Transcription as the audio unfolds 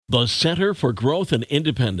The Center for Growth and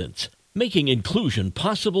Independence, making inclusion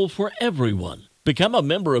possible for everyone. Become a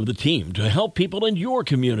member of the team to help people in your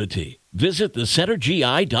community. Visit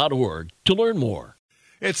thecentergi.org to learn more.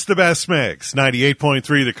 It's the best mix,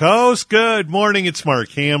 98.3 The Coast. Good morning, it's Mark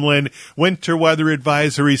Hamlin. Winter weather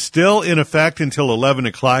advisory still in effect until 11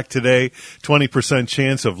 o'clock today. 20%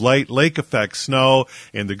 chance of light lake effect snow.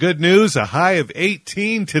 And the good news, a high of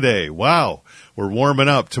 18 today. Wow. We're warming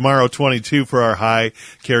up. Tomorrow, 22 for our high.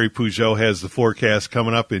 Carrie Peugeot has the forecast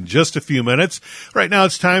coming up in just a few minutes. Right now,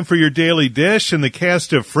 it's time for your Daily Dish, and the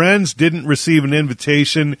cast of Friends didn't receive an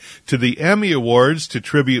invitation to the Emmy Awards to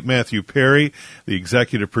tribute Matthew Perry. The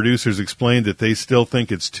executive producers explained that they still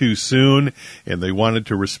think it's too soon, and they wanted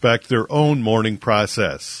to respect their own mourning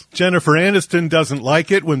process. Jennifer Aniston doesn't like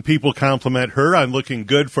it when people compliment her on looking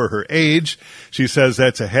good for her age. She says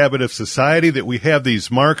that's a habit of society, that we have these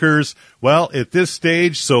markers. Well, at this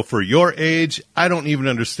stage, so for your age, I don't even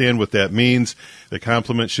understand what that means. The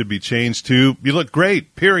compliment should be changed to, you look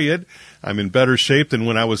great, period. I'm in better shape than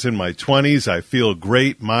when I was in my 20s. I feel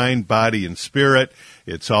great, mind, body, and spirit.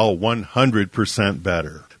 It's all 100%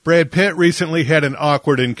 better. Brad Pitt recently had an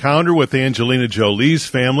awkward encounter with Angelina Jolie's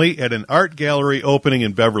family at an art gallery opening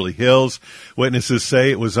in Beverly Hills. Witnesses say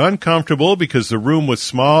it was uncomfortable because the room was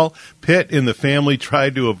small. Pitt and the family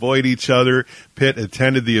tried to avoid each other. Pitt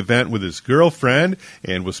attended the event with his girlfriend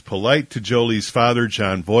and was polite to Jolie's father,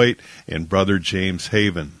 John Voight, and brother James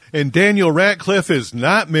Haven. And Daniel Radcliffe is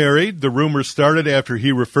not married. The rumor started after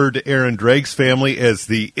he referred to Aaron Drake's family as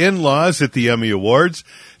the in-laws at the Emmy Awards.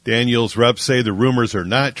 Daniel's reps say the rumors are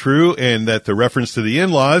not true and that the reference to the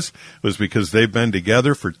in-laws was because they've been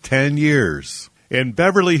together for 10 years. In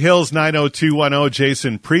Beverly Hills 90210,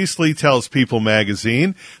 Jason Priestley tells People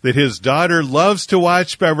magazine that his daughter loves to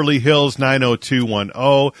watch Beverly Hills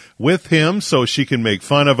 90210 with him so she can make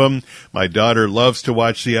fun of him. My daughter loves to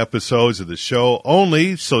watch the episodes of the show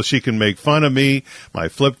only so she can make fun of me, my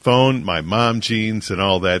flip phone, my mom jeans, and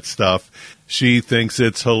all that stuff. She thinks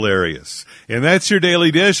it's hilarious. And that's your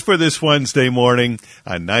Daily Dish for this Wednesday morning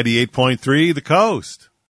on 98.3 The Coast.